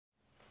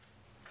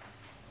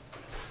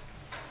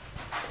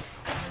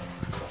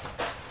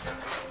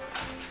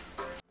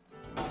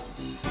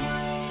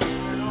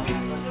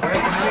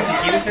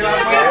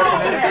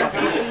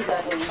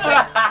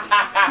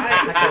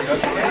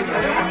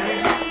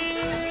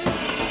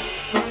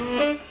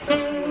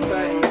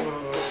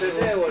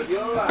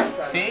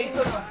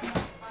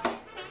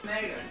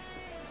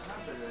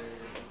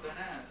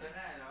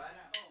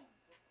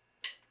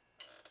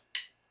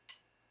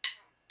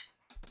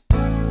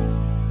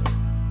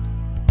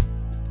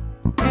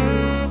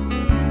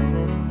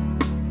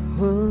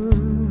Ooh.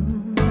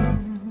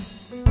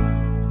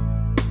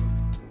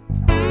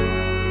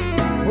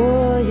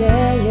 Oh,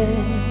 yeah, yeah.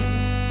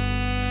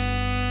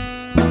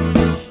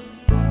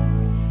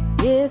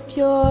 If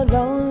you're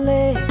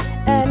lonely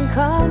and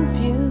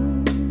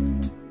confused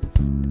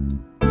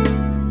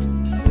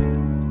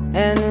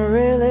and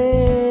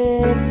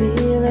really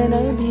feeling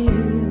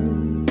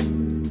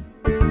abused,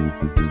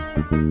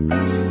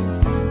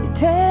 you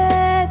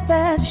take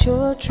that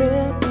short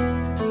trip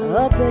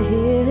up the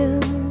hill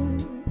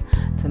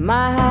to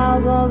my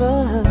house on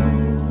the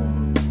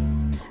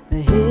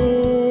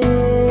hill.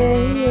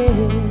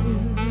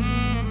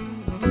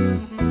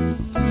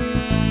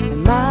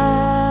 And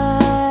my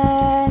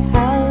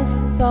house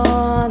is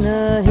on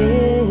a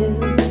hill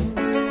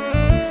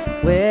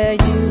where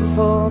you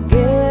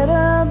forget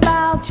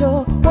about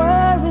your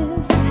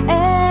worries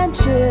and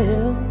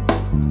chill.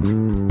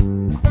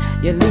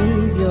 You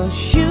leave your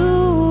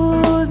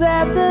shoes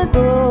at the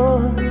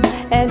door,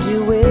 and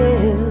you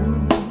will.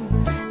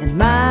 In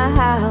my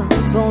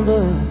house on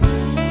the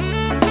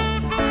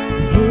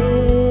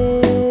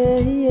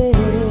hill, yeah.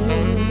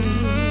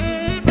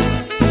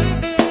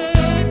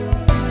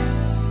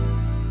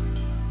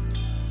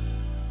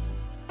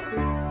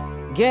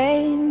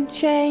 Game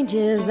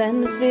changes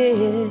and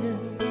fears.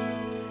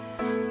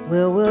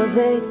 Where will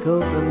they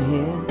go from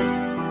here?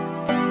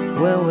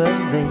 Where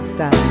will they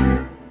stop?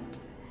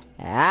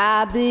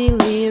 I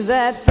believe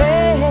that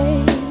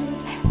fate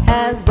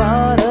has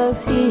brought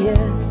us here,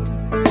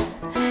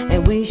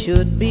 and we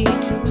should be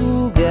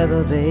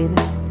together, baby,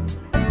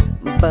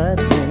 but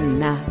we're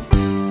not.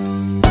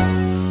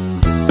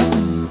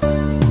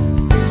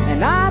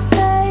 And I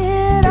play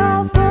it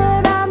off,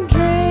 but I'm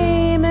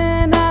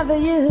dreaming of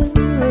you.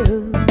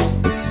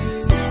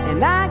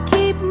 And I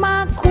keep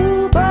my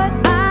cool, but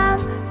I'm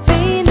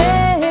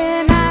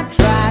feeling. I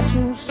try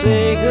to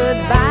say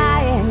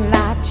goodbye and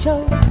I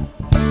choke.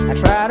 I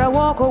try to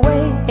walk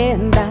away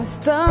and I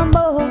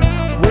stumble.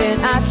 When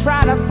I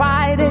try to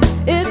fight it,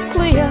 it's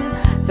clear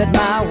that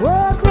my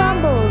world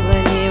crumbles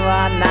when you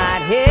are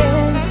not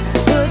here.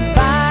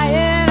 Goodbye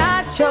and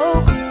I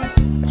choke.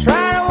 I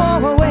try to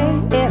walk away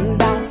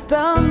and I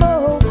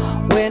stumble.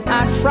 When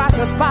I try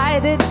to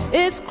fight it,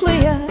 it's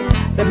clear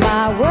that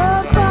my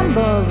world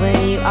crumbles when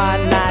you are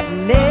not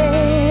near.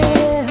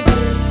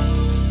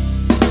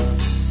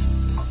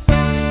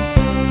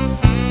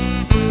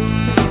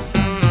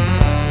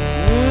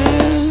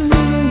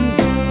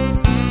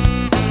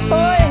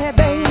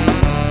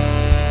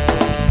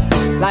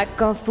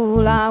 Like a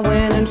fool I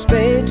went and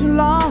stayed too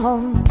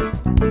long.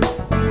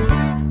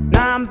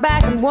 Now I'm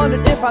back and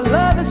wondered if our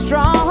love is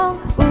strong.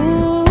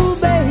 Ooh,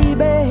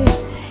 baby,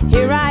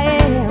 here I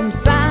am,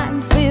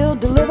 signed, sealed,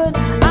 delivered.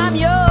 I'm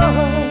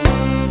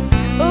yours,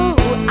 ooh,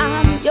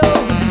 I'm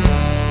yours.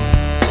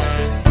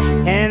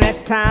 And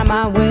that time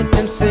I went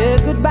and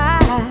said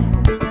goodbye.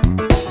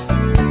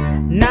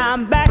 Now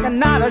I'm back and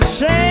not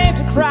ashamed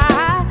to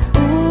cry.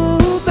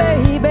 Ooh,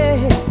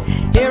 baby,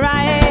 here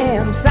I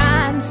am,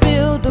 signed,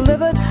 sealed,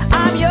 delivered.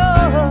 I'm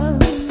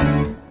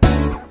yours.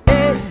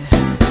 Yeah.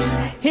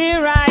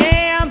 Here I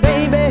am,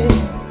 baby,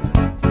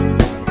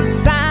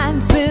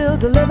 signed, sealed,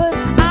 delivered.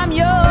 I'm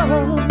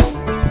yours.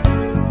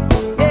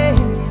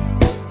 Yes.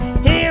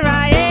 Here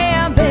I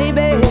am,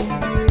 baby,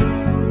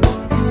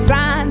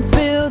 signed,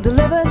 sealed,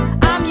 delivered.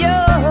 I'm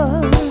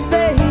yours,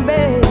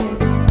 baby.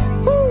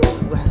 Woo.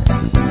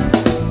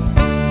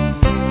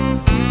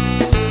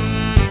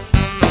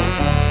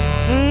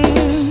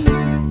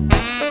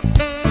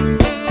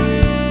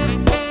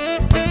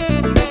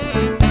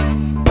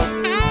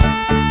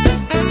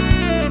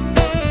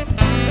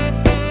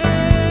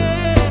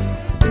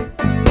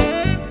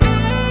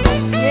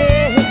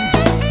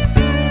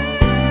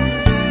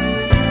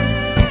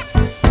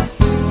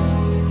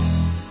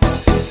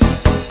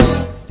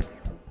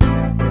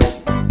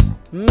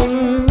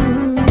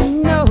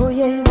 Oh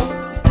yeah.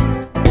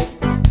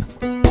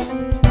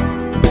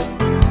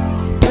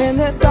 When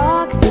the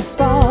dark is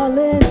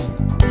falling,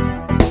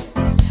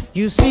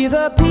 you see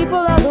the people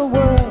of the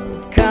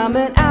world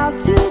coming out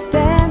to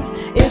dance.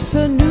 It's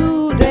a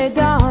new day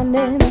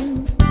dawning.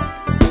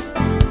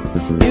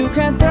 You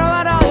can throw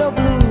out all your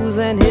blues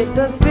and hit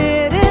the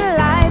city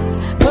lights,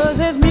 'cause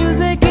there's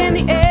music in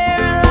the air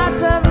and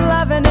lots of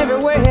loving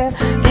everywhere.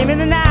 Give me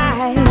the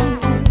night.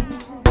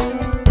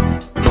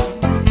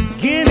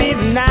 Give me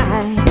the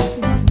night.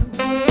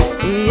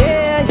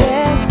 Yeah,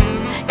 yes.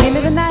 Give me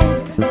the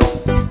night.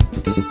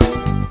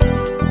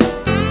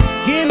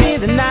 Give me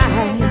the night.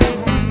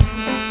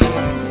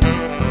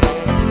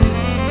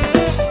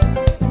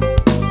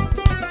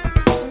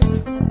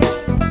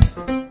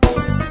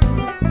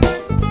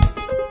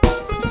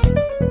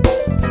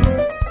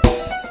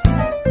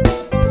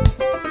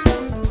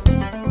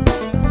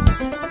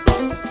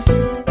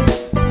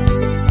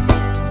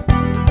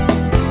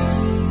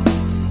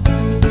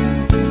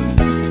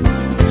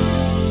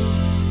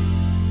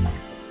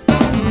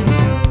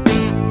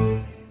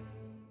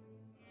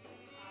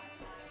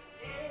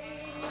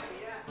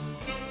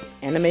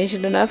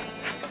 Animation enough?